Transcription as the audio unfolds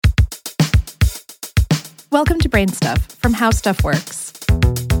Welcome to Brain Stuff from How Stuff Works.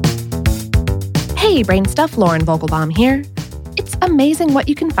 Hey, Brain Stuff, Lauren Vogelbaum here. It's amazing what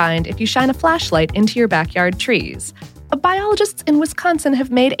you can find if you shine a flashlight into your backyard trees. Biologists in Wisconsin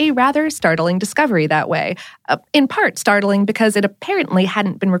have made a rather startling discovery that way. In part startling because it apparently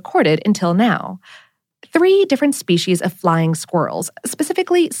hadn't been recorded until now. 3 different species of flying squirrels,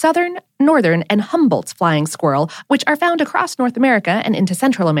 specifically southern, northern, and Humboldt's flying squirrel, which are found across North America and into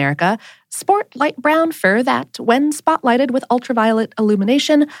Central America, sport light brown fur that, when spotlighted with ultraviolet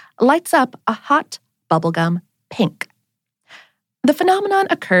illumination, lights up a hot bubblegum pink. The phenomenon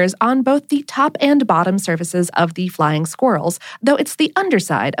occurs on both the top and bottom surfaces of the flying squirrels, though it's the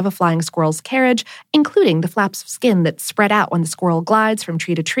underside of a flying squirrel's carriage, including the flaps of skin that spread out when the squirrel glides from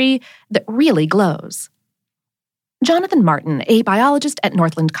tree to tree, that really glows. Jonathan Martin, a biologist at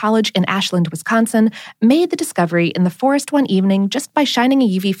Northland College in Ashland, Wisconsin, made the discovery in the forest one evening just by shining a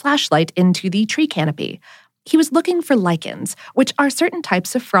UV flashlight into the tree canopy. He was looking for lichens, which are certain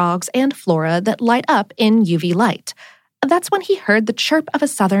types of frogs and flora that light up in UV light. That's when he heard the chirp of a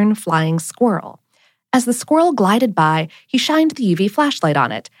southern flying squirrel. As the squirrel glided by, he shined the UV flashlight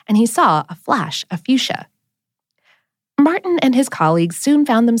on it, and he saw a flash of fuchsia. Martin and his colleagues soon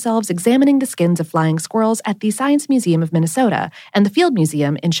found themselves examining the skins of flying squirrels at the Science Museum of Minnesota and the Field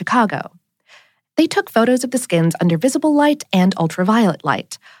Museum in Chicago. They took photos of the skins under visible light and ultraviolet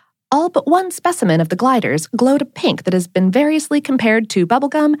light. All but one specimen of the gliders glowed a pink that has been variously compared to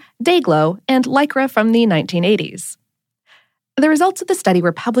bubblegum, dayglow, and lycra from the 1980s. The results of the study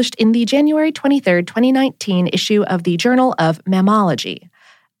were published in the January 23, 2019 issue of the Journal of Mammalogy.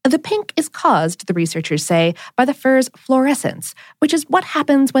 The pink is caused, the researchers say, by the fur's fluorescence, which is what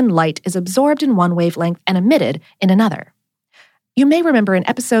happens when light is absorbed in one wavelength and emitted in another. You may remember an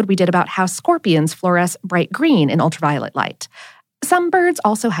episode we did about how scorpions fluoresce bright green in ultraviolet light. Some birds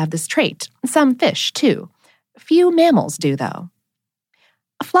also have this trait, some fish too. Few mammals do, though.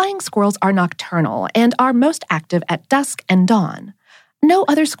 Flying squirrels are nocturnal and are most active at dusk and dawn. No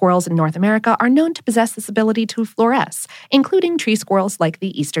other squirrels in North America are known to possess this ability to fluoresce, including tree squirrels like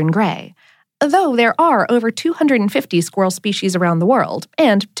the eastern gray. Though there are over 250 squirrel species around the world,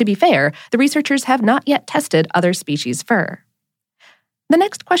 and, to be fair, the researchers have not yet tested other species' fur. The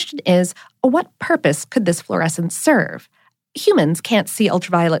next question is, what purpose could this fluorescence serve? Humans can't see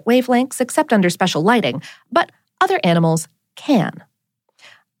ultraviolet wavelengths except under special lighting, but other animals can.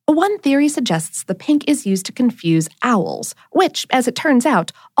 One theory suggests the pink is used to confuse owls, which, as it turns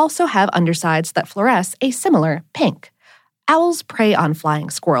out, also have undersides that fluoresce a similar pink. Owls prey on flying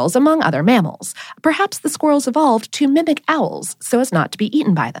squirrels, among other mammals. Perhaps the squirrels evolved to mimic owls so as not to be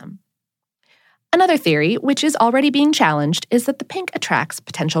eaten by them. Another theory, which is already being challenged, is that the pink attracts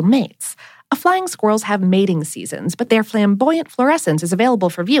potential mates. Flying squirrels have mating seasons, but their flamboyant fluorescence is available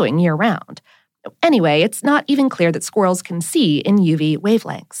for viewing year-round. Anyway, it's not even clear that squirrels can see in UV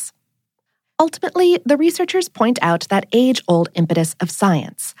wavelengths. Ultimately, the researchers point out that age-old impetus of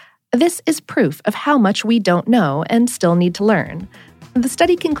science. This is proof of how much we don't know and still need to learn. The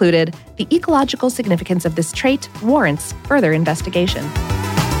study concluded the ecological significance of this trait warrants further investigation.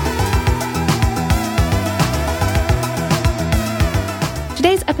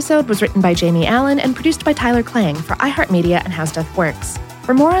 Today's episode was written by Jamie Allen and produced by Tyler Klang for iHeartMedia and How Stuff Works.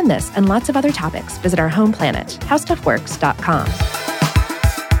 For more on this and lots of other topics, visit our home planet, howstuffworks.com.